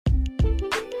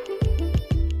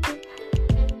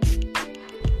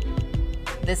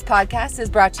This podcast is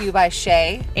brought to you by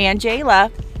Shay and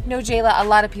Jayla. No, Jayla, a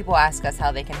lot of people ask us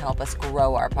how they can help us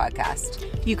grow our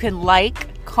podcast. You can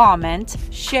like, comment,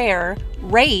 share,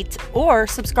 rate, or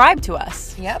subscribe to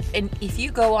us. Yep. And if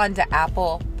you go on to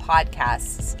Apple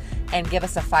Podcasts and give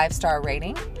us a 5-star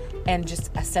rating and just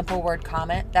a simple word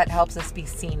comment, that helps us be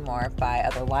seen more by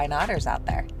other Why Notters out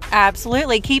there.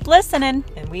 Absolutely. Keep listening.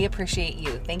 And we appreciate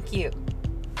you. Thank you.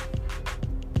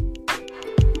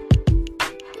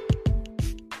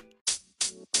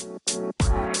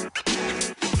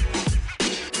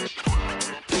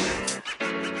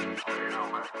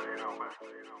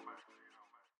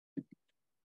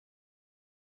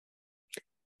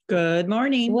 Good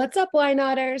morning. What's up, Why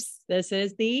Notters? This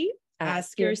is the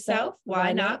Ask Yourself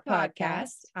Why Not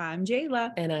podcast. I'm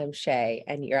Jayla. And I'm Shay.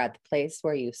 And you're at the place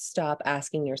where you stop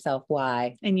asking yourself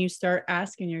why. And you start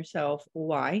asking yourself,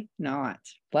 why not?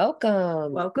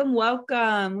 Welcome.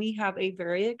 Welcome. We have a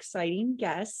very exciting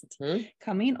guest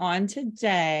coming on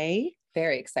today.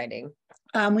 Very exciting.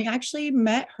 We actually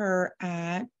met her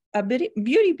at a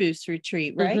Beauty Boost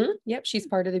retreat, right? Mm-hmm. Yep. She's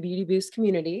part of the Beauty Boost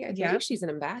community. I think she's an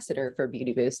ambassador for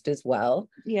Beauty Boost as well.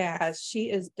 Yeah,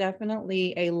 she is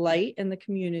definitely a light in the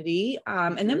community.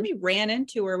 And then we ran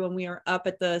into her when we were up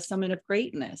at the Summit of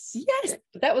Greatness. Yes,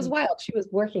 that was wild. She was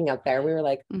working up there. We were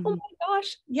like, oh my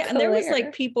gosh. Yeah, and there was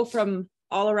like people from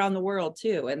all around the world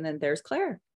too. And then there's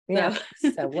Claire. Yeah.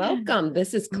 So welcome.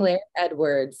 This is Claire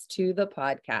Edwards to the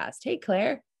podcast. Hey,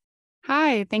 Claire.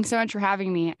 Hi. Thanks so much for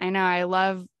having me. I know I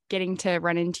love getting to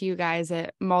run into you guys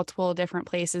at multiple different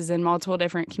places in multiple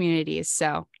different communities.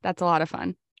 So that's a lot of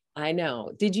fun. I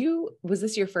know. Was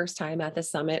this your first time at the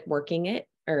summit working it,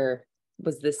 or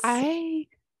was this? I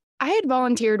had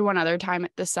volunteered one other time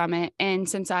at the summit. And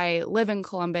since I live in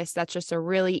Columbus, that's just a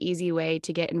really easy way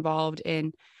to get involved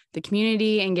in the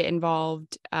community and get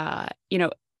involved,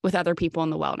 with other people in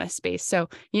the wellness space. So,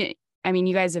 you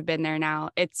guys have been there now.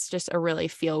 It's just a really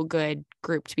feel good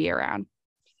group to be around.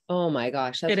 Oh my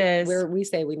gosh. It is. We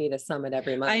say we need a summit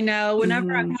every month. I know.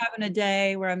 Whenever I'm having a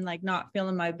day where I'm like not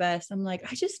feeling my best, I'm like,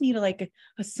 I just need a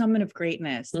summit of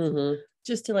greatness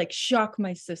just to like shock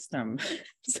my system.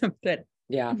 Something.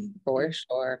 Yeah, for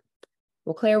sure.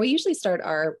 Well, Claire, we usually start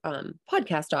our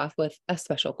podcast off with a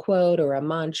special quote or a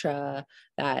mantra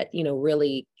that,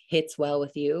 really hits well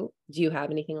with you. Do you have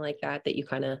anything like that you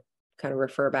kind of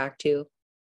refer back to?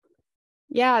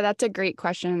 Yeah, that's a great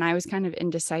question. And I was kind of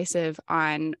indecisive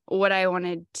on what I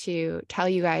wanted to tell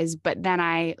you guys, but then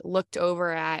I looked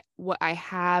over at what I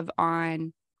have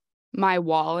on my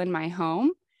wall in my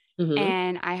home.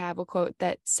 And I have a quote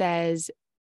that says,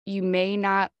 "You may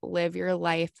not live your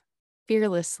life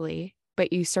fearlessly,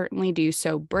 but you certainly do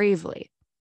so bravely."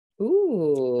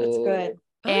 Ooh, that's good.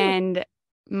 And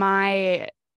my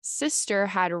sister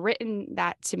had written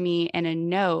that to me in a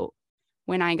note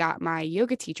when I got my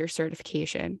yoga teacher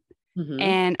certification.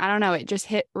 And I don't know, it just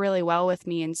hit really well with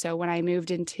me. And so when I moved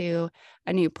into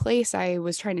a new place, I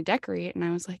was trying to decorate and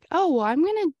I was like, oh, well, I'm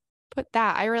going to put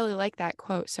that. I really like that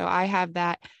quote. So I have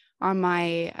that on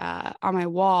my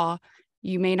wall.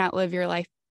 You may not live your life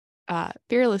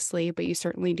fearlessly, but you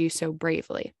certainly do so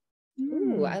bravely.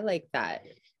 Ooh, I like that.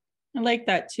 I like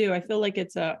that too. I feel like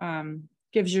it's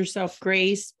gives yourself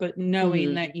grace, but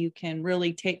knowing that you can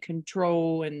really take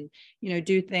control and,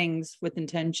 do things with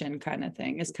intention kind of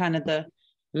thing is kind of the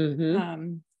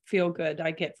feel good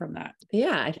I get from that.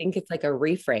 Yeah. I think it's like a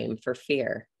reframe for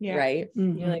fear, right?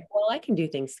 You're like, well, I can do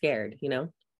things scared,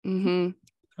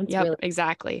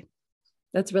 Exactly.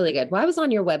 That's really good. Well, I was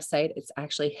on your website. It's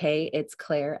actually, it's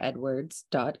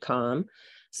ClaireEdwards.com.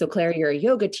 So Claire, you're a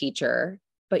yoga teacher,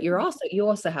 but you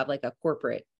also have like a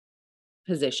corporate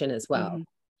position as well.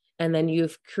 And then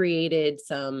you've created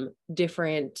some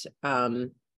different,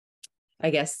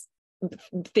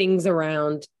 things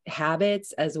around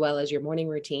habits as well as your morning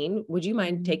routine. Would you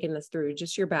mind taking us through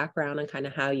just your background and kind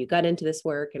of how you got into this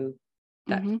work and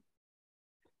that?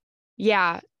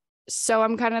 Yeah. So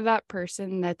I'm kind of that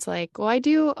person that's like, well, I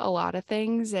do a lot of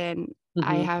things and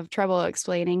I have trouble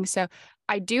explaining. So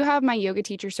I do have my yoga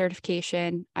teacher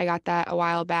certification. I got that a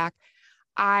while back.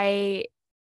 I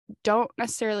don't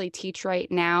necessarily teach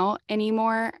right now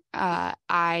anymore.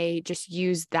 I just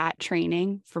use that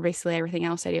training for basically everything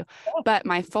else I do. But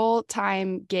my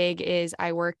full-time gig is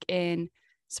I work in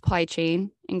supply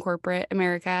chain in corporate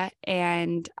America,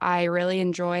 and I really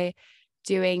enjoy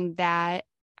doing that.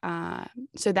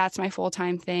 So that's my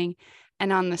full-time thing.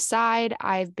 And on the side,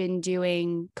 I've been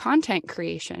doing content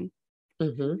creation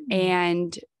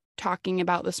and talking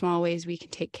about the small ways we can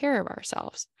take care of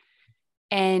ourselves.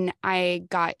 And I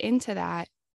got into that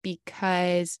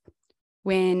because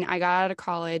when I got out of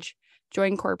college,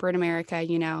 joined corporate America,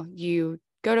 you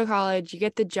go to college, you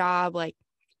get the job, like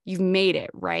you've made it,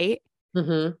 right?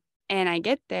 Mm-hmm. And I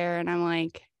get there and I'm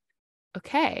like,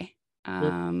 okay,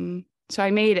 so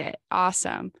I made it.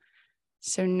 Awesome.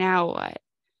 So now what?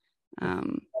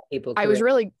 I was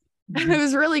really, I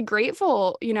was really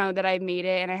grateful, you know, that I made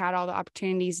it and I had all the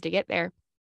opportunities to get there.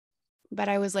 But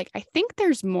I was like, I think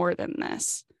there's more than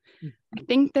this. I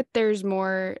think that there's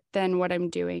more than what I'm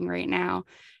doing right now.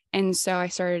 And so I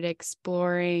started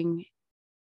exploring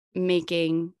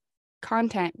making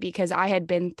content because I had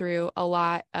been through a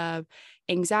lot of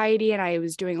anxiety and I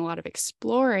was doing a lot of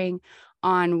exploring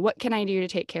on what can I do to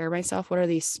take care of myself? What are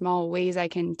these small ways I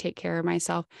can take care of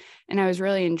myself? And I was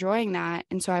really enjoying that.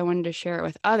 And so I wanted to share it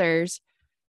with others.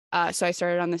 So I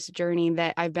started on this journey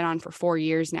that I've been on for 4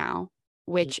 years now,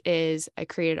 which is I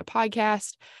created a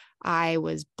podcast. I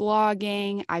was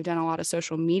blogging. I've done a lot of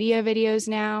social media videos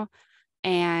now.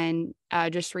 And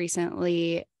just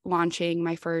recently launching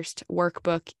my first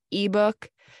workbook ebook.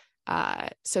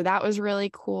 So that was really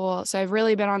cool. So I've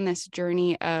really been on this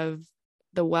journey of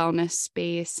the wellness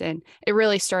space. And it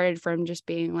really started from just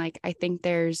being like, I think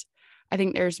there's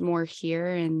more here.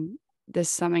 And this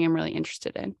is something I'm really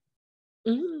interested in.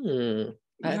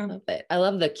 I love it. I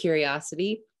love the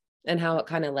curiosity and how it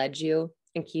kind of led you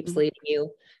and keeps leading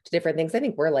you to different things. I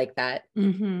think we're like that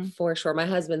for sure. My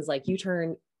husband's like, you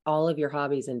turn all of your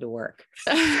hobbies into work.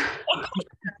 I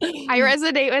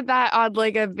resonate with that on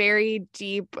like a very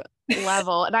deep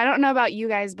level. And I don't know about you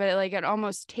guys, but it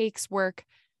almost takes work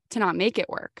to not make it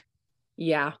work.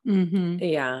 Yeah.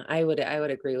 Yeah, I would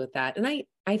agree with that. And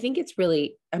I think it's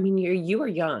really, I mean, you are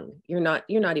young. You're not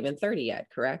even 30 yet,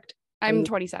 correct? I'm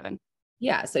 27.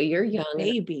 Yeah. So you're young.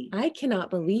 Baby. I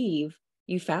cannot believe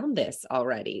you found this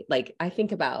already. Like I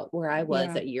think about where I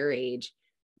was at your age,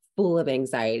 full of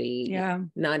anxiety. Yeah.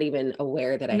 Not even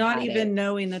aware that I not had even it.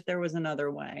 knowing that there was another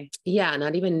way. Yeah.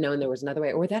 Not even knowing there was another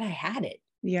way or that I had it.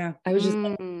 Yeah. I was just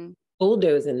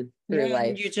bulldozing through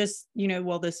life. You just,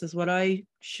 well, this is what I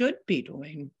should be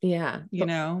doing. Yeah.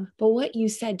 But what you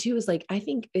said too is like, I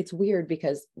think it's weird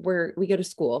because we go to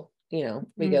school,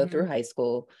 we go through high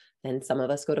school, and some of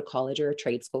us go to college or a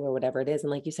trade school or whatever it is. And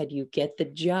like you said, you get the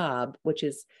job, which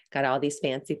is got all these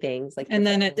fancy things. Like, and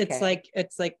then it's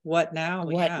like, what now?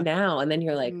 What now? And then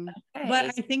you're like, okay. But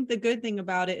I think the good thing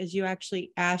about it is you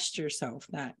actually asked yourself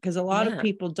that, because a lot of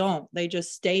people don't, they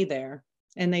just stay there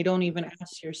and they don't even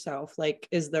ask yourself, like,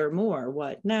 is there more?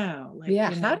 What now? Like,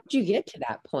 how did you get to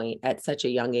that point at such a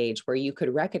young age where you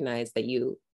could recognize that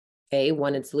you A,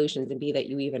 wanted solutions, and B, that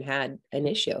you even had an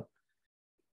issue?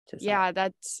 Yeah,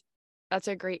 that's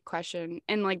a great question.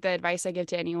 And like the advice I give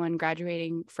to anyone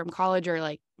graduating from college or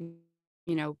like,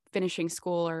 finishing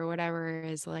school or whatever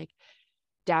is like,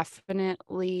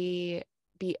 definitely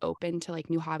be open to like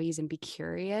new hobbies and be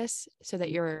curious so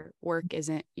that your work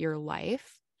isn't your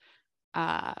life.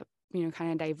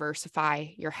 Kind of diversify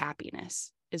your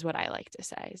happiness is what I like to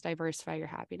say, is diversify your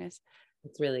happiness.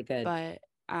 It's really good. But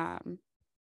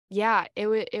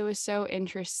it was so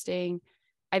interesting.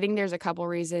 I think there's a couple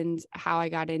reasons how I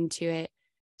got into it.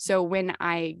 So when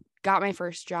I got my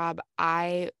first job,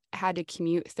 I had to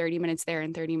commute 30 minutes there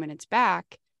and 30 minutes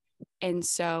back. And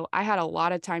so I had a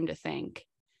lot of time to think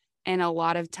and a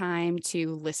lot of time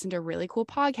to listen to really cool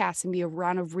podcasts and be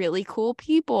around really cool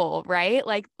people, right?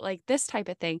 Like this type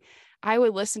of thing. I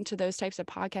would listen to those types of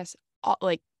podcasts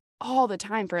all the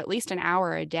time for at least an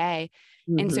hour a day.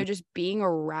 And so just being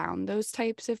around those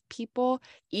types of people,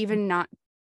 even not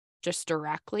just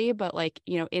directly, but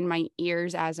in my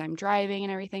ears as I'm driving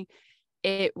and everything,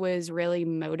 it was really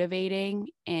motivating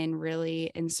and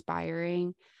really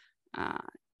inspiring.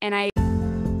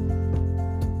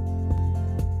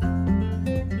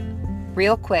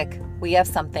 Real quick, we have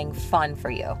something fun for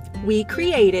you. We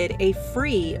created a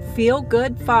free Feel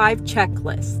Good 5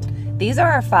 checklist. These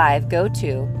are our 5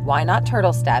 go-to why not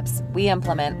turtle steps we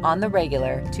implement on the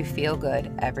regular to feel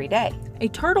good every day. A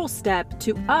turtle step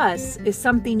to us is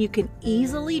something you can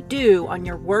easily do on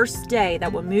your worst day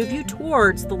that will move you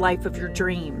towards the life of your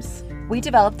dreams. We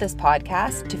developed this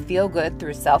podcast to feel good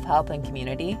through self-help and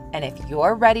community, and if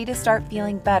you're ready to start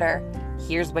feeling better,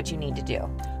 here's what you need to do.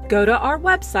 Go to our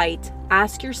website,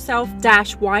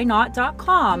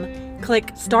 askyourself-whynot.com,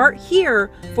 click Start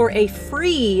Here for a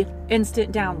free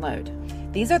instant download.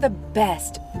 These are the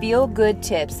best feel-good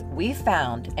tips we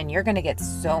found, and you're going to get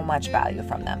so much value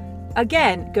from them.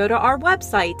 Again, go to our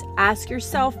website,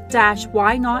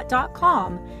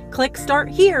 askyourself-whynot.com, click Start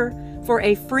Here for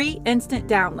a free instant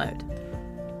download.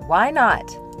 Why not?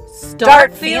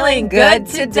 Start feeling good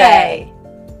today.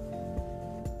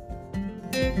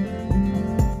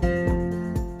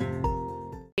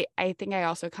 I think I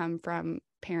also come from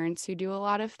parents who do a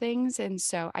lot of things. And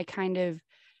so I kind of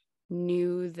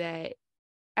knew that,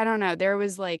 I don't know, there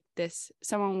was like this,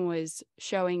 someone was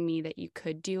showing me that you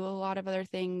could do a lot of other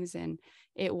things and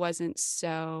it wasn't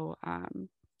so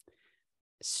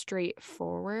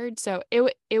straightforward. So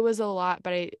it was a lot,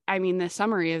 but I mean, the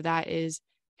summary of that is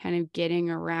kind of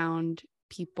getting around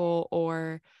people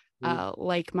or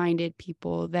like-minded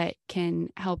people that can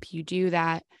help you do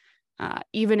that,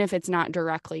 even if it's not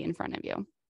directly in front of you.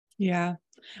 Yeah.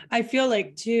 I feel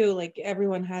like too, like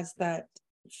everyone has that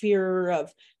fear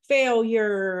of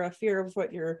failure, a fear of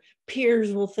what your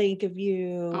peers will think of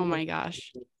you. Oh my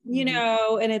gosh. You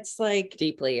know, and it's like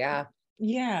Deeply. Yeah.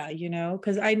 Yeah, you know,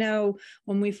 because I know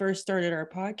when we first started our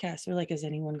podcast, we're like, is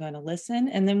anyone going to listen?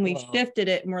 And then we shifted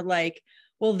it and we're like,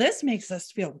 well, this makes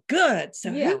us feel good.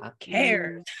 So who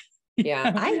cares?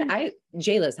 Yeah. I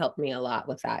Jayla's helped me a lot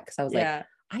with that because I was like,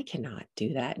 I cannot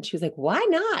do that. And she was like, why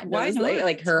not? Why not?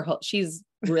 Like her whole, she's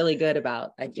really good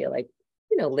about, I feel like,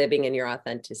 you know, living in your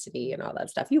authenticity and all that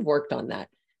stuff. You've worked on that.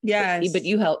 Yes. But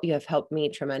you have helped me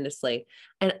tremendously.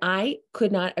 And I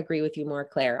could not agree with you more,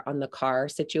 Claire, on the car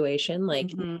situation.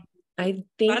 Like, I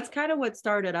think that's kind of what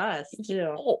started us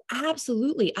too. Oh,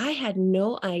 absolutely. I had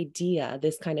no idea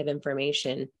this kind of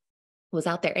information was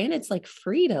out there, and it's like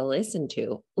free to listen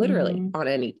to, literally on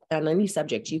any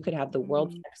subject. You could have the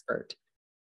world's expert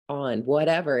on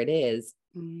whatever it is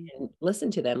and listen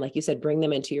to them. Like you said, bring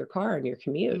them into your car and your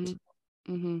commute.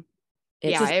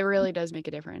 Yeah, it really does make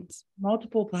a difference.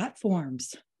 Multiple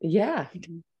platforms. Yeah.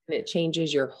 And it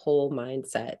changes your whole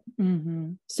mindset.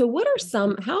 So what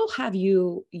are how have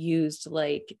you used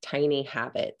like tiny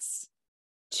habits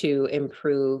to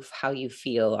improve how you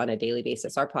feel on a daily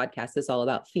basis? Our podcast is all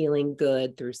about feeling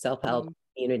good through self-help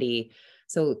community.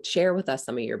 So share with us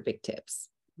some of your big tips.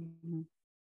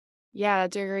 Yeah,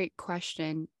 that's a great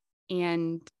question.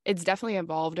 And it's definitely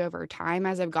evolved over time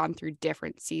as I've gone through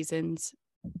different seasons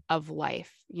of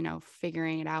life, you know,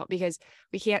 figuring it out, because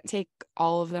we can't take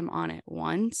all of them on at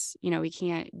once. You know, we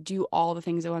can't do all the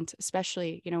things at once,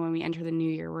 especially, you know, when we enter the new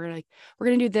year, we're like, we're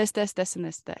going to do this, this, this, and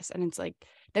this, this. And it's like,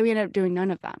 then we end up doing none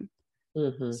of them.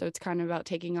 So it's kind of about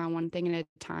taking on one thing at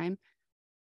a time.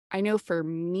 I know for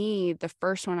me, the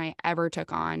first one I ever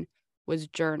took on was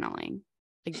journaling.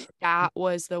 Like that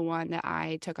was the one that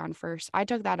I took on first. I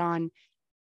took that on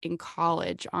in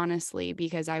college, honestly,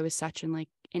 because I was such in like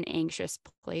an anxious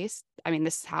place. I mean,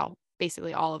 this is how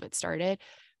basically all of it started,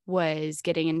 was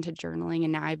getting into journaling.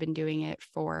 And now I've been doing it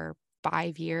for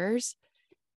 5 years.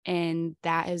 And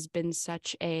that has been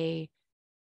such a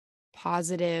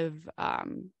positive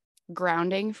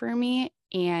grounding for me.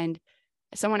 And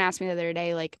someone asked me the other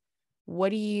day, like,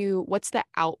 what's the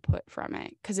output from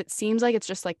it? Because it seems like it's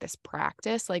just like this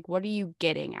practice. Like, what are you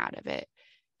getting out of it?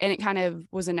 And it kind of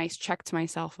was a nice check to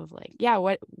myself of like, yeah,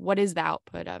 what is the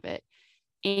output of it?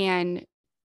 And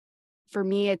for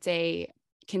me, it's a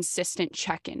consistent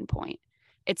check-in point.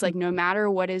 It's like, no matter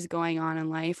what is going on in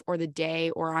life or the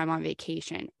day, or I'm on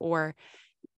vacation or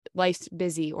life's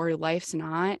busy or life's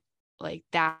not, like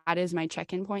that is my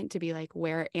check-in point to be like,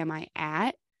 where am I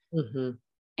at? And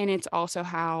it's also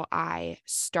how I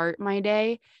start my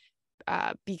day,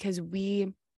 because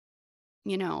we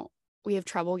have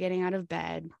trouble getting out of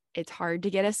bed. It's hard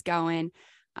to get us going.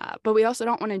 But we also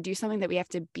don't want to do something that we have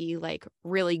to be like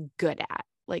really good at.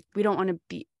 Like we don't want to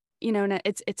be, you know,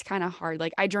 it's kind of hard.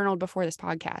 Like I journaled before this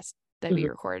podcast that we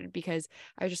recorded because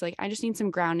I was just like, I just need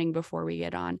some grounding before we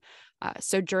get on.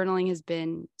 So journaling has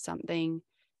been something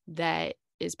that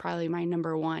is probably my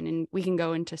number one, and we can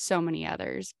go into so many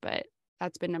others, but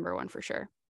that's been number one for sure.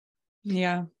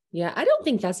 Yeah. Yeah. I don't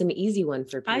think that's an easy one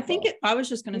for people. I was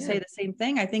just going to say the same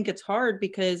thing. I think it's hard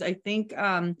because I think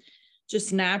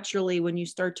just naturally when you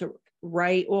start to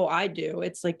write, well, I do,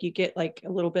 it's like you get like a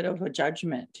little bit of a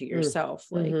judgment to yourself.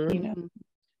 Like, you know.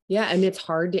 Yeah. And it's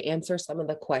hard to answer some of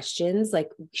the questions.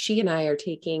 Like she and I are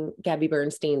taking Gabby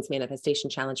Bernstein's Manifestation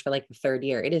Challenge for like the 3rd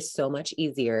year. It is so much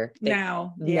easier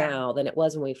now than it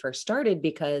was when we first started,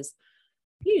 because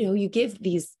you know, you give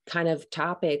these kind of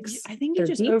topics. I think you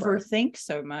just overthink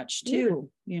so much too,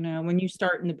 you know, when you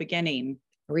start in the beginning.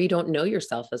 Or you don't know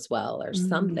yourself as well or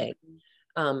something.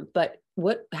 But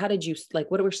what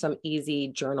were some easy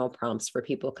journal prompts for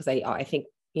people? Because I think,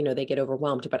 you know, they get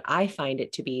overwhelmed, but I find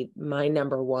it to be my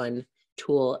number one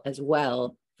tool as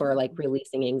well for like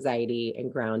releasing anxiety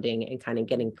and grounding and kind of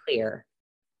getting clear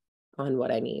on what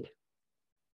I need.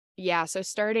 Yeah. So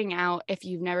starting out, if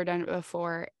you've never done it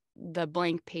before, the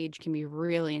blank page can be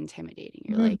really intimidating.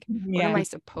 You're like, what am I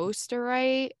supposed to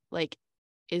write? Like,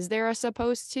 is there a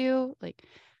supposed to? Like,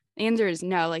 The answer is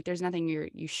no. Like there's nothing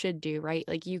you should do, right?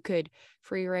 Like you could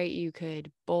free write, you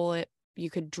could bullet, you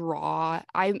could draw.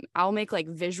 I'll make like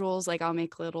visuals, like I'll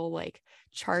make little like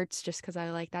charts just because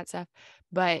I like that stuff.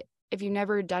 But if you've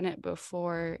never done it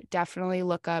before, definitely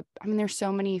look up. I mean, there's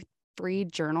so many free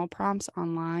journal prompts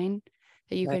online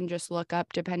that you can just look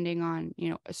up depending on,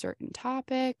 a certain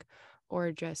topic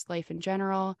or just life in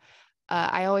general.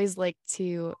 I always like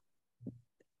to,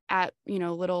 at,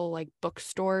 little like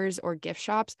bookstores or gift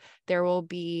shops, there will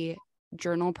be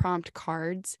journal prompt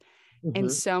cards.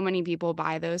 And so many people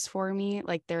buy those for me.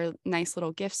 Like they're nice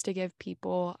little gifts to give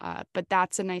people. But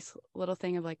that's a nice little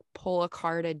thing of like pull a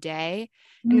card a day.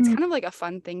 And it's kind of like a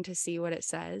fun thing to see what it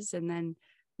says and then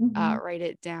write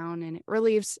it down. And it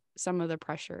relieves some of the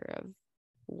pressure of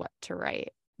what to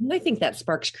write. And I think that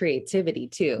sparks creativity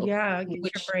too. Yeah, get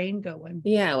your brain going.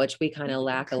 Yeah, which we kind of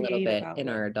lack a little bit in outlet.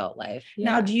 our adult life.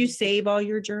 Now, do you save all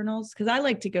your journals? Because I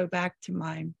like to go back to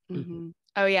mine.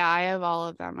 Oh yeah, I have all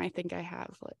of them. I think I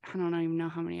have like, I don't even know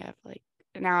how many I have. Like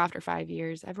now after 5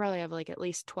 years, I probably have like at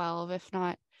least 12, if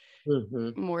not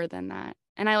more than that.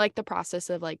 And I like the process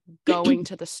of like going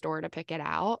to the store to pick it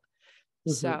out.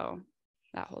 So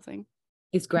that whole thing.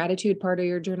 Is gratitude part of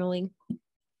your journaling?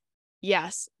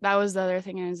 Yes, that was the other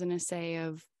thing I was going to say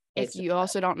of if you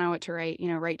also don't know what to write,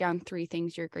 write down 3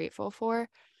 things you're grateful for,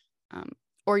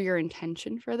 or your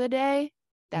intention for the day.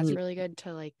 That's really good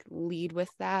to like lead with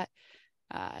that.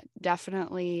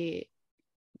 Definitely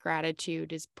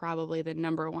gratitude is probably the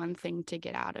number one thing to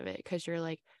get out of it, because you're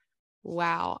like,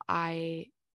 wow, I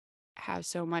have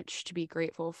so much to be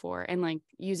grateful for. And like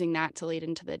using that to lead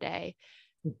into the day,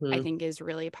 I think is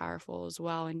really powerful as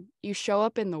well. And you show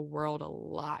up in the world a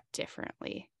lot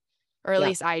differently, or at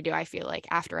least I do. I feel like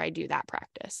after I do that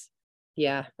practice.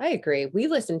 Yeah, I agree. We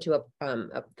listened to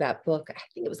that book. I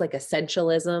think it was like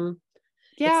Essentialism.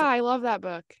 Yeah, I love that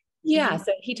book. Yeah.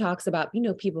 So he talks about,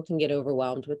 people can get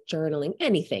overwhelmed with journaling,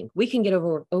 anything. We can get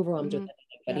overwhelmed with anything.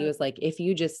 But he was like, if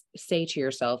you just say to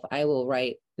yourself, I will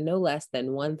write no less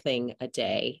than one thing a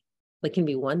day, like can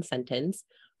be one sentence,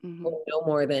 or no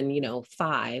more than,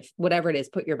 5, whatever it is,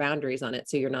 put your boundaries on it.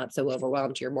 So you're not so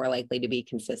overwhelmed. You're more likely to be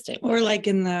consistent. Or like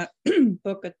in the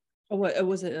book, what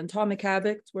was it? Atomic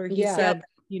Habits, where he said,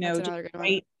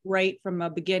 write from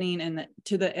a beginning and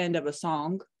to the end of a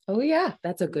song. Oh yeah,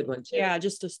 that's a good one too. Yeah,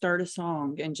 just to start a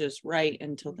song and just write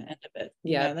until the end of it.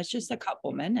 Yeah, that's just a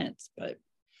couple minutes, but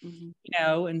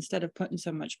instead of putting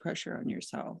so much pressure on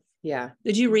yourself. Yeah.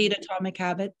 Did you read Atomic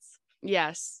Habits?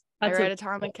 Yes, I read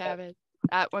Atomic Habits.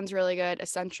 That one's really good.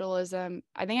 Essentialism.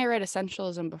 I think I read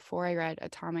Essentialism before I read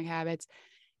Atomic Habits.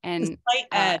 And The Slight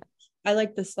Edge. I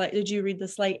like the Slight. Did you read The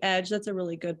Slight Edge? That's a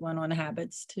really good one on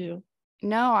habits too.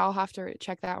 No, I'll have to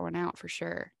check that one out for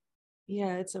sure.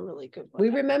 Yeah, it's a really good one. We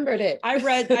remembered it. I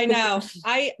know.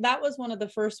 That was one of the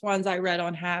first ones I read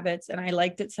on habits, and I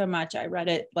liked it so much. I read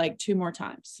it like 2 more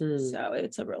times. So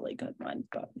it's a really good one.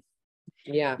 But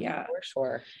yeah, for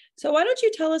sure. So why don't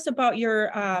you tell us about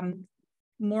your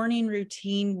morning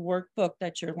routine workbook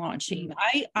that you're launching?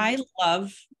 I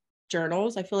love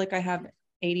journals. I feel like I have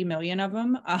 80 million of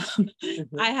them.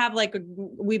 I have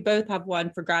we both have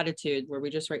one for gratitude, where we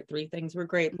just write 3 things we're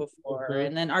grateful for.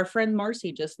 And then our friend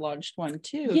Marcy just launched one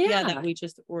too. Yeah, that we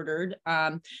just ordered.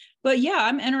 But yeah,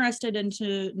 I'm interested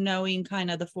into knowing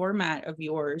kind of the format of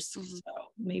yours. So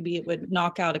maybe it would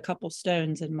knock out a couple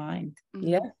stones in mine.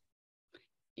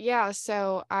 Yeah.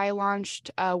 So I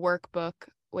launched a workbook,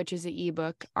 which is an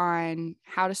ebook on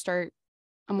how to start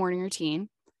a morning routine,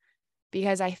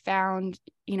 because I found,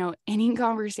 any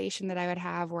conversation that I would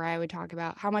have where I would talk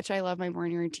about how much I love my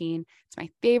morning routine, it's my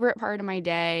favorite part of my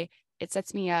day, it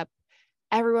sets me up,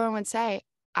 everyone would say,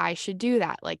 I should do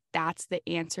that. Like, that's the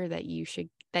answer that you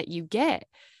get.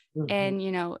 And,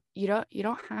 you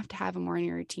don't have to have a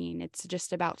morning routine. It's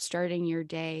just about starting your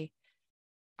day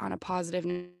on a positive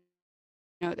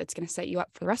note that's going to set you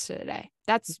up for the rest of the day.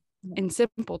 That's in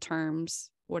simple terms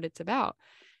what it's about.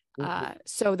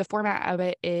 So the format of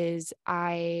it is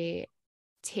I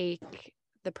take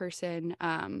the person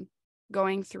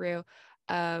going through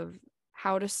of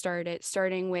how to start it,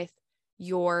 starting with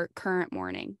your current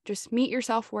morning. Just meet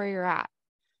yourself where you're at,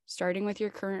 starting with your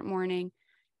current morning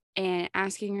and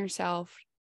asking yourself,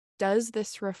 does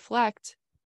this reflect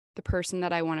the person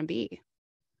that I want to be?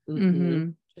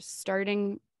 Just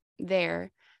starting there,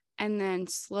 and then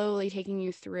slowly taking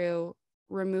you through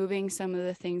removing some of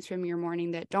the things from your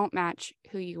morning that don't match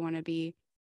who you want to be,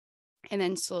 and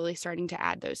then slowly starting to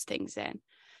add those things in.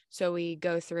 So we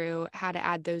go through how to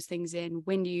add those things in.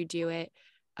 When do you do it?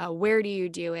 Where do you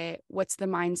do it? What's the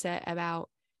mindset about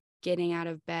getting out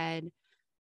of bed?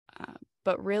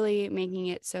 but really making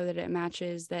it so that it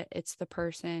matches, that it's the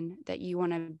person that you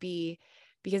want to be.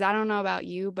 Because I don't know about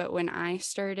you, but when I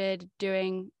started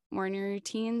doing morning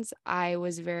routines, I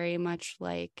was very much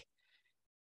like,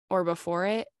 or before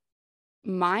it,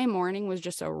 my morning was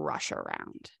just a rush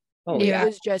around. It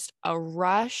was just a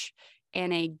rush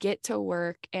and a get to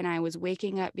work. And I was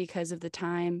waking up because of the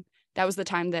time. That was the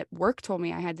time that work told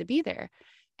me I had to be there.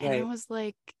 And I was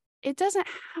like, it doesn't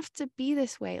have to be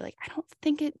this way. Like, I don't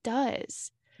think it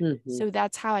does. So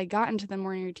that's how I got into the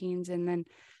morning routines. And then,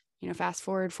 you know, fast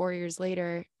forward 4 years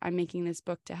later, I'm making this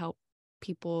book to help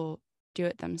people do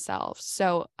it themselves.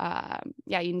 So,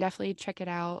 yeah, you can definitely check it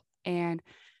out. And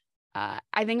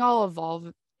I think I'll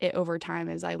evolve it over time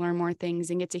as I learn more things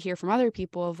and get to hear from other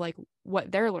people of like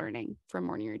what they're learning from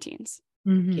morning routines.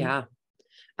 Yeah,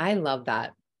 I love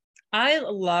that. I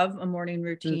love a morning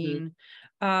routine.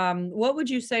 What would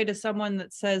you say to someone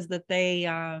that says that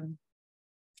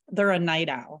they're a night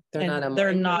owl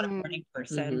They're not a morning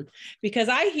person? Because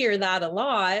I hear that a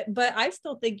lot, but I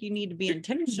still think you need to be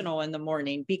intentional in the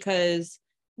morning, because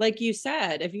like you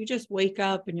said, if you just wake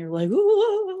up and you're like,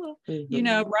 ooh, you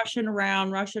know, rushing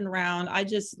around, I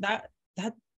just,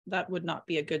 that would not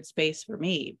be a good space for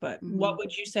me. But what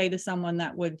would you say to someone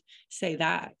that would say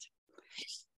that?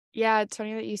 Yeah, it's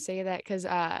funny that you say that, because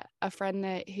a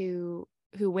friend who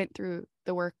went through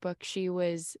the workbook, she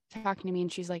was talking to me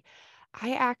and she's like,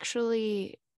 I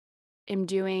actually am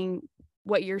doing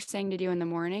what you're saying to do in the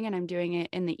morning, and I'm doing it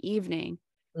in the evening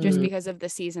just because of the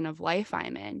season of life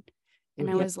I'm in. And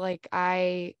I was like,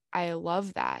 I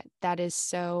love that. That is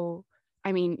so,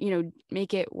 I mean, you know,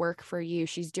 make it work for you.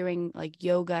 She's doing like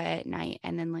yoga at night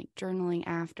and then like journaling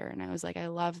after. And I was like, I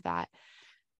love that.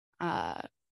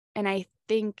 And I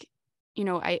think, you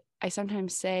know, I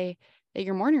sometimes say that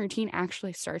your morning routine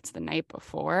actually starts the night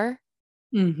before.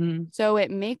 So it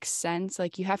makes sense.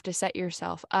 Like, you have to set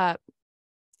yourself up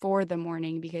for the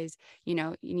morning, because, you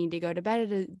know, you need to go to bed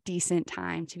at a decent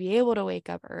time to be able to wake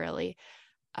up early.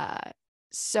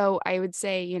 So I would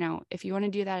say, you know, if you want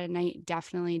to do that at night,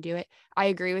 definitely do it. I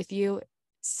agree with you.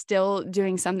 Still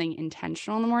doing something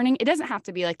intentional in the morning. It doesn't have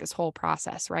to be like this whole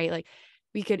process, right? Like,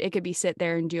 it could be sit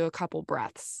there and do a couple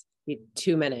breaths.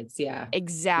 2 minutes. Yeah.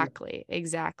 Exactly.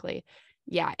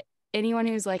 Yeah. Anyone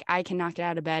who's like, I cannot get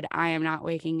out of bed, I am not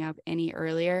waking up any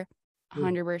earlier,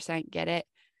 100% get it.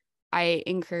 I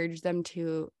encourage them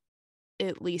to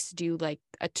at least do like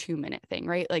a 2-minute thing,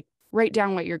 right? Like, write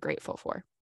down what you're grateful for.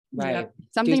 Right.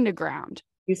 Something to ground.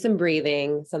 Do some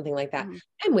breathing, something like that.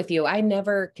 I'm with you. I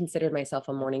never considered myself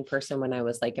a morning person when I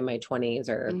was like in my 20s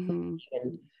or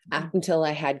even until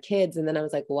I had kids. And then I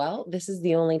was like, well, this is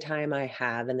the only time I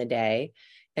have in the day.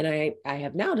 And I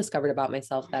have now discovered about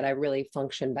myself that I really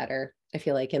function better, I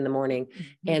feel like, in the morning.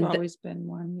 And I've always been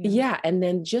one. Yeah. And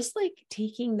then just like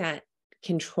taking that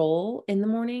control in the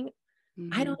morning,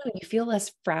 I don't know, you feel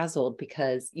less frazzled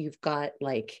because you've got,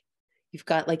 like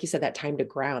you said, that time to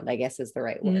ground, I guess is the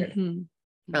right word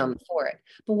for it.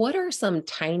 But what are some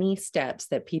tiny steps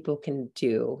that people can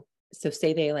do? So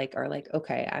say they are like,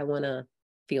 okay, I want to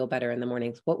feel better in the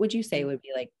mornings. What would you say would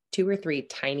be like 2 or 3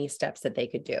 tiny steps that they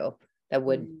could do that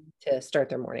would to start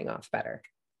their morning off better?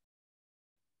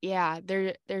 Yeah,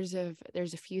 there's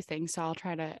a few things, so I'll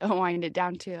try to wind it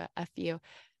down to a few.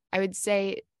 I would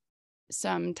say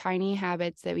some tiny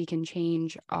habits that we can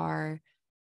change are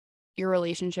your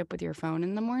relationship with your phone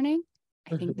in the morning.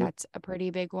 I think that's a pretty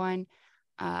big one.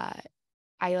 I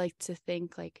like to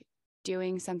think like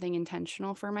doing something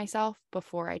intentional for myself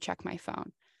before I check my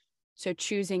phone. So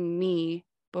choosing me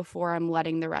before I'm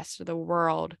letting the rest of the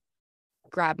world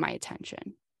grab my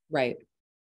attention. Right.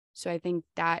 So I think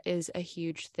that is a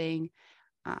huge thing.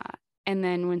 And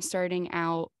then when starting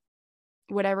out,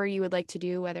 whatever you would like to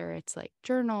do, whether it's like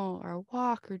journal or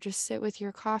walk or just sit with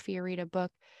your coffee or read a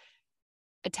book,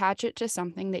 attach it to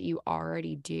something that you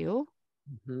already do.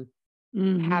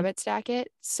 Habit stack it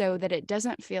so that it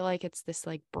doesn't feel like it's this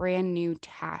like brand new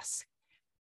task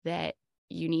that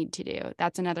you need to do.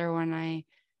 That's another one I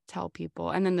tell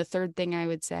people. And then the third thing I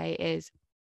would say is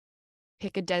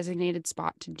pick a designated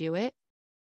spot to do it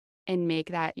and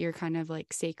make that your kind of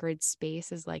like sacred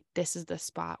space, is like, this is the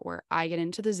spot where I get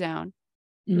into the zone.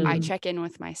 I check in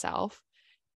with myself,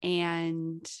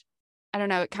 and I don't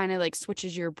know, it kind of like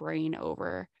switches your brain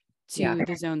over to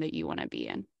the zone that you want to be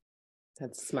in.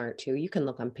 That's smart too. You can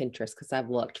look on Pinterest, because I've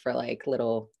looked for like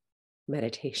little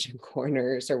meditation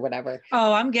corners or whatever.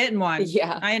 Oh, I'm getting one.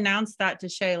 Yeah. I announced that to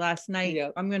Shay last night.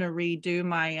 I'm going to redo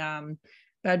my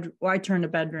I turned a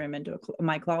bedroom into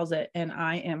my closet, and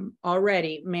I am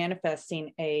already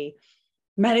manifesting a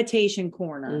meditation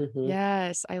corner. Mhm.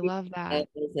 Yes, I love that.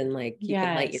 And like you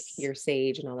can light Yes. your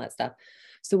sage and all that stuff.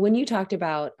 So when you talked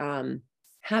about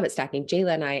habit stacking,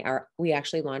 Jayla and we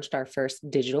actually launched our first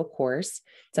digital course.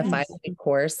 It's a Yes. 5-week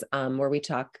course where we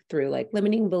talk through like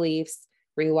limiting beliefs,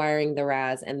 rewiring the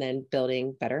RAS, and then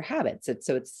building better habits.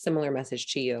 So it's a similar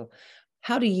message to you.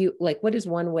 How do you like, what is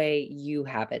one way you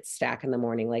habit stack in the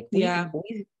morning? Like we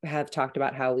have talked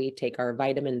about how we take our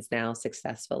vitamins now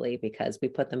successfully because we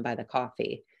put them by the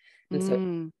coffee. And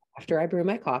so after I brew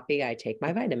my coffee, I take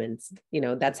my vitamins,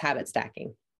 that's habit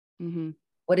stacking. Mm-hmm.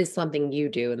 What is something you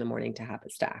do in the morning to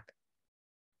habit stack?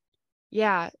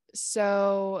 Yeah.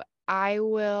 So I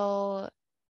will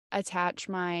attach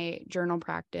my journal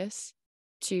practice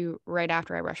to right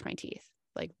after I brush my teeth.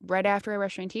 Like right after I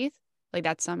brush my teeth, like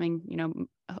that's something,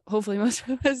 hopefully most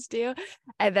of us do.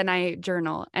 And then I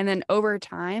journal. And then over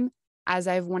time, as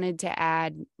I've wanted to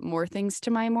add more things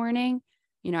to my morning,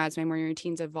 as my morning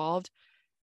routines evolved,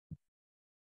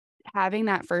 having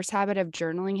that first habit of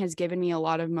journaling has given me a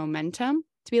lot of momentum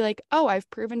to be like, oh, I've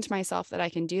proven to myself that I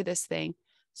can do this thing.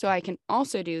 So I can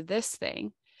also do this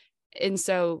thing. And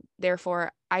so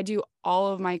therefore I do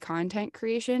all of my content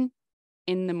creation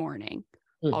in the morning.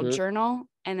 Mm-hmm. I'll journal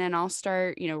and then I'll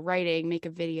start, writing, make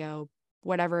a video,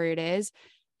 whatever it is,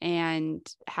 and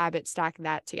habit stack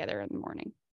that together in the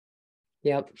morning.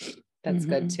 Yep. That's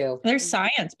good too. There's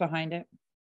science behind it.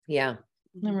 Yeah.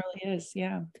 There really is.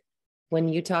 Yeah. When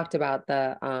you talked about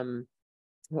the,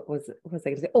 what was I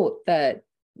going to say? Oh, the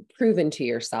proven to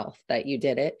yourself that you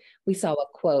did it. We saw a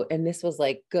quote and this was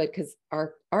like good because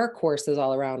our course is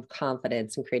all around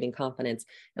confidence and creating confidence.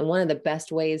 And one of the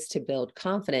best ways to build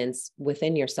confidence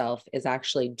within yourself is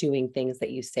actually doing things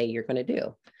that you say you're going to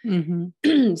do.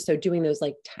 Mm-hmm. So doing those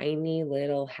like tiny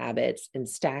little habits and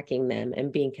stacking them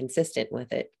and being consistent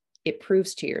with it, it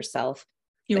proves to yourself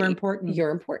you're important. You're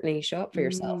important and you show up for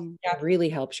yourself. Yeah. It really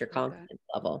helps your confidence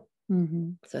level.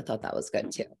 Mm-hmm. So I thought that was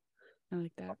good too. I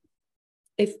like that.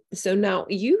 So now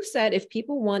you said if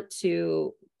people want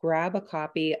to grab a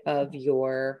copy of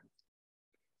your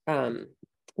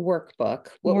workbook,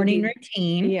 morning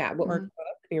routine. Yeah.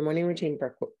 Your morning routine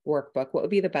workbook, what would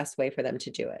be the best way for them to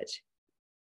do it?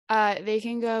 They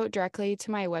can go directly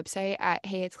to my website at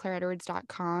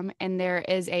heyitsclaireedwards.com and there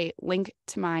is a link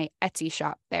to my Etsy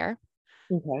shop there.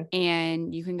 Okay.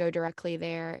 And you can go directly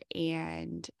there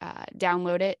and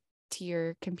download it to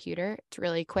your computer. It's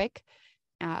really quick.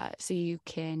 So you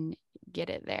can get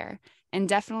it there. And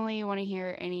definitely want to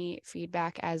hear any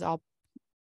feedback as I'll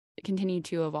continue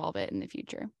to evolve it in the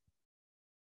future.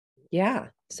 Yeah.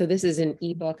 So this is an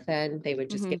ebook then. They would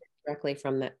just get it directly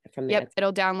from the Yep.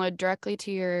 It'll download directly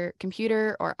to your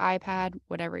computer or iPad,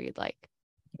 whatever you'd like.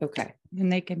 Okay.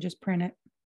 And they can just print it.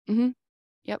 Mm-hmm.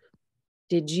 Yep.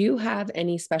 Did you have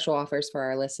any special offers for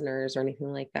our listeners or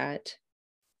anything like that?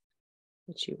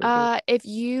 If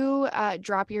you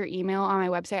drop your email on my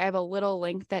website, I have a little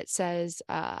link that says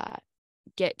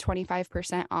get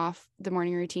 25% off the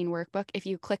morning routine workbook. If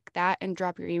you click that and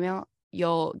drop your email,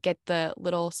 you'll get the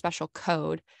little special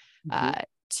code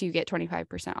to get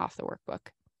 25% off the workbook.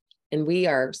 And we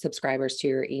are subscribers to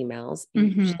your emails.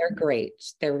 Mm-hmm. They're great.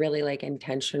 They're really like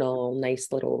intentional,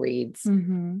 nice little reads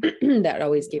that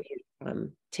always give you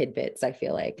tidbits, I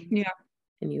feel like. Yeah.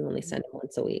 And you only send them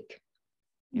once a week.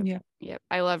 Yep.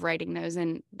 I love writing those.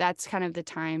 And that's kind of the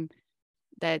time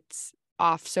that's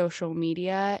off social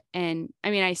media. And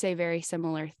I mean, I say very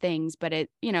similar things, but it,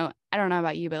 I don't know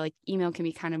about you, but like email can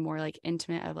be kind of more like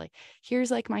intimate of like,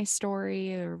 here's like my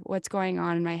story or what's going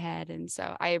on in my head. And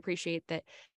so I appreciate that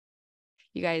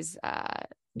you guys,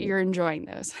 you're enjoying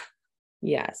those.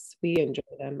 Yes, we enjoy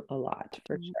them a lot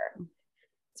for sure.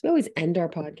 So we always end our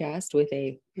podcast with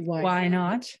a why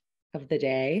not of the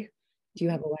day. Do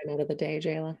you have a why not of the day,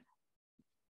 Jayla?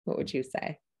 What would you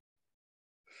say?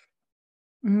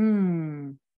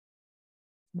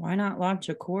 Why not launch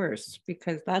a course?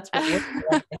 Because that's what we're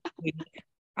doing.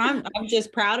 I'm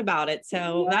just proud about it.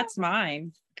 So that's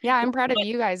mine. Yeah, I'm proud of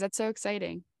you guys. That's so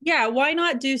exciting. Yeah. Why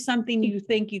not do something you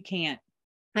think you can't?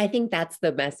 I think that's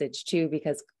the message too,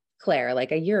 because Claire,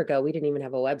 like a year ago, we didn't even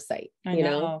have a website, I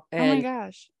know. And oh my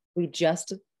gosh. We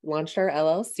just launched our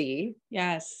LLC.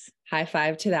 Yes. High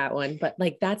five to that one. But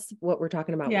like, that's what we're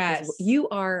talking about. Yes. You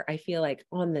are, I feel like,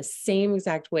 on the same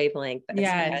exact wavelength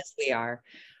as we are.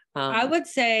 I would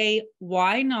say,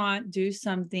 why not do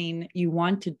something you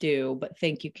want to do, but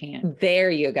think you can't? There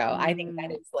you go. I think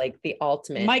that is like the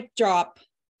ultimate mic drop.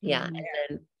 Yeah. And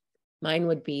then mine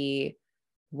would be,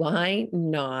 why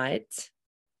not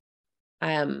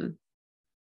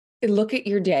look at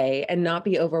your day and not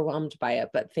be overwhelmed by it,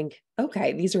 but think,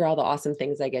 okay, these are all the awesome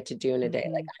things I get to do in a day.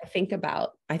 Like I think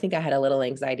I had a little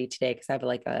anxiety today because I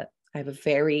have a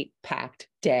very packed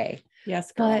day.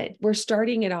 Yes, girl. But we're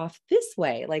starting it off this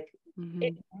way. Like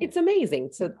it's amazing.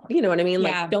 So, you know what I mean?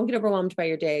 Like don't get overwhelmed by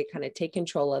your day, kind of take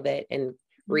control of it and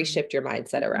reshift your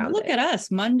mindset around Look it. at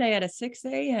us, Monday at 6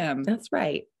 a.m. That's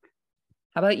right.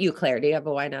 How about you, Claire? Do you have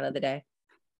a why not of the day?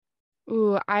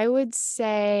 Ooh, I would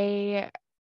say,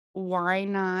 why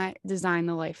not design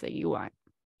the life that you want?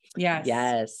 Yes.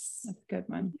 Yes. That's a good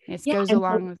one. It goes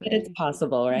along with it. It's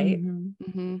possible, right?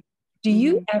 Mm-hmm. Do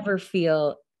you ever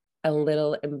feel a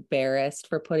little embarrassed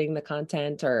for putting the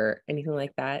content or anything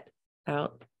like that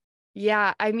out?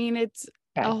 Yeah. I mean, it's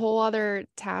a whole other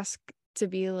task to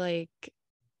be like,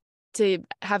 to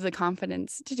have the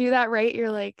confidence to do that, right?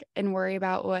 You're like, and worry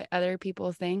about what other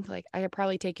people think. Like, I could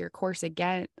probably take your course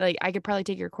again. Like, I could probably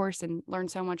take your course and learn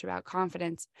so much about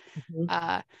confidence.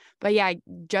 But yeah,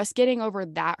 just getting over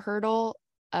that hurdle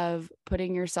of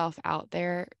putting yourself out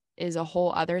there is a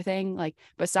whole other thing. Like,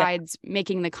 besides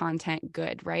making the content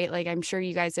good, right? Like, I'm sure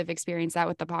you guys have experienced that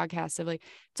with the podcast of like,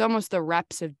 it's almost the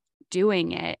reps of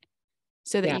doing it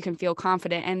so that you can feel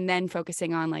confident and then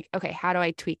focusing on like, okay, how do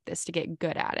I tweak this to get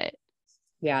good at it?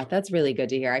 Yeah, that's really good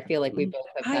to hear. I feel like we both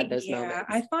have had those moments.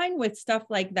 I find with stuff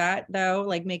like that though,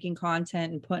 like making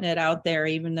content and putting it out there,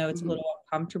 even though it's a little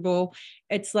uncomfortable,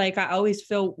 it's like, I always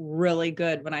feel really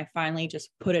good when I finally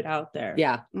just put it out there.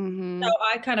 Yeah. So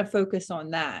I kind of focus on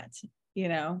that, you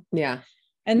know? Yeah.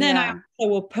 And then I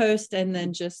will post and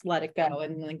then just let it go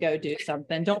and then go do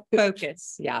something. Don't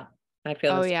focus. Yeah. I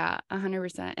feel. Oh yeah,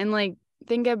 100%. And like,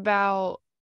 think about,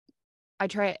 I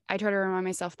try to remind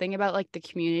myself, think about like the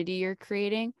community you're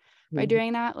creating by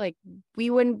doing that. Like,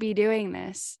 we wouldn't be doing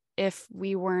this if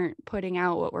we weren't putting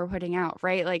out what we're putting out,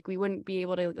 right? Like, we wouldn't be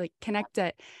able to like connect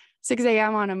at 6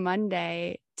 a.m. on a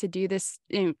Monday to do this.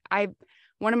 You know,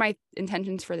 one of my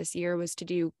intentions for this year was to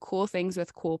do cool things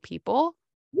with cool people.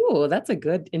 Ooh, that's a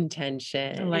good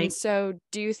intention. Like, and so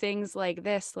do things like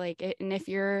this, like, and if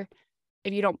you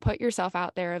don't put yourself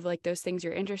out there of like those things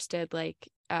you're interested, like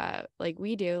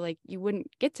we do, like, you wouldn't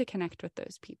get to connect with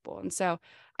those people. And so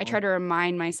I try to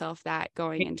remind myself that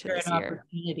going into this year.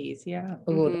 Opportunities. Yeah.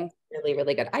 Oh, that's really,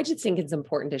 really good. I just think it's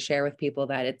important to share with people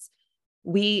that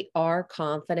we are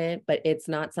confident, but it's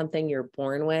not something you're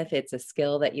born with. It's a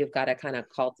skill that you've got to kind of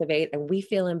cultivate. And we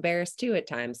feel embarrassed too at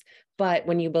times. But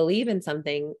when you believe in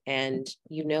something and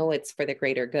you know it's for the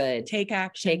greater good, take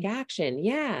action.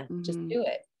 Yeah. Just do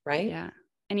it. Right. Yeah.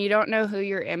 And you don't know who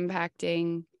you're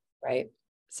impacting. Right.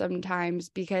 Sometimes,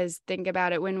 because think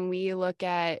about it, when we look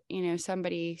at, you know,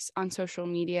 somebody on social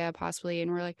media possibly, and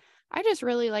we're like, I just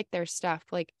really like their stuff.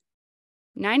 Like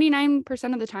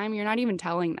 99% of the time, you're not even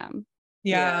telling them.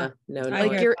 Yeah. No.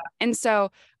 Like and so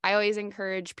I always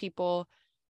encourage people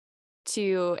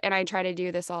to, and I try to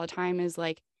do this all the time, is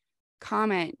like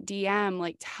comment, DM,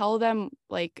 like tell them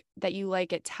like that you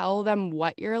like it, tell them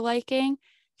what you're liking,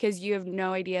 because you have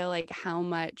no idea like how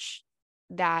much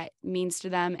that means to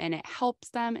them, and it helps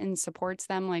them and supports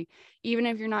them. Like, even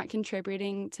if you're not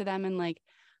contributing to them in like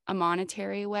a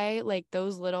monetary way, like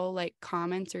those little like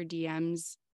comments or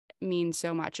DMs mean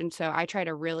so much. And so I try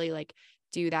to really like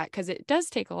do that, because it does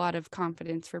take a lot of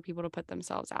confidence for people to put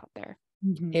themselves out there.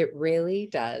 It really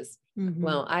does.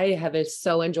 Well, I have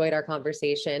so enjoyed our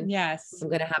conversation. Yes. I'm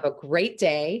going to have a great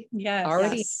day. Yes.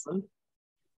 Already.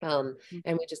 And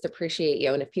we just appreciate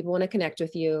you. And if people want to connect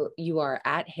with you, you are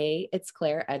at Hey, It's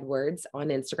Claire Edwards on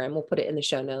Instagram. We'll put it in the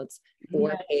show notes,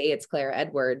 or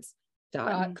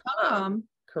heyitsclaireedwards.com.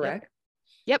 Correct?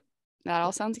 Yep. That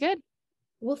all sounds good.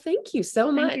 Well, thank you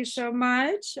so much. Thank you so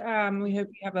much. We hope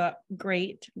you have a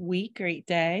great week, great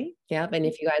day. Yep. And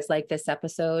if you guys like this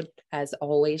episode, as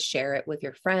always, share it with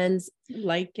your friends.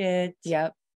 Like it.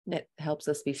 Yep. It helps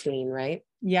us be seen, right?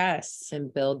 Yes.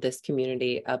 And build this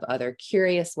community of other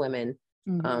curious women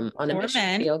on a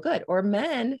mission to feel good, or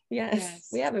men. Yes.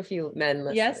 We have a few men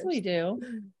listeners. Yes, we do.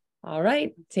 All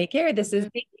right. Take care. This is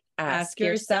the Ask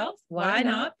Yourself Why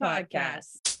Not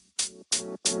podcast.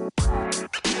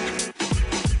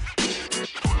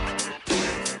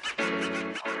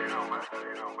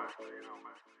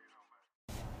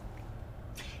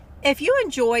 If you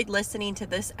enjoyed listening to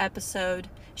this episode,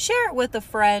 share it with a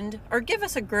friend or give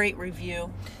us a great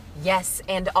review. Yes,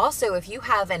 and also if you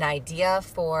have an idea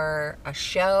for a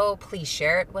show, please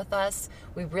share it with us.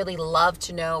 We really love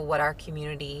to know what our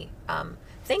community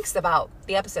thinks about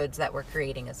the episodes that we're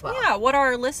creating as well. Yeah, what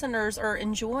our listeners are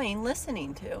enjoying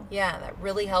listening to. Yeah, that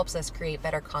really helps us create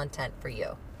better content for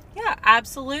you. Yeah,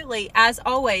 absolutely. As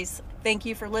always, thank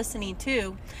you for listening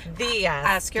to the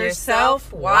Ask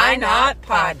Yourself Why Not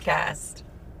podcast.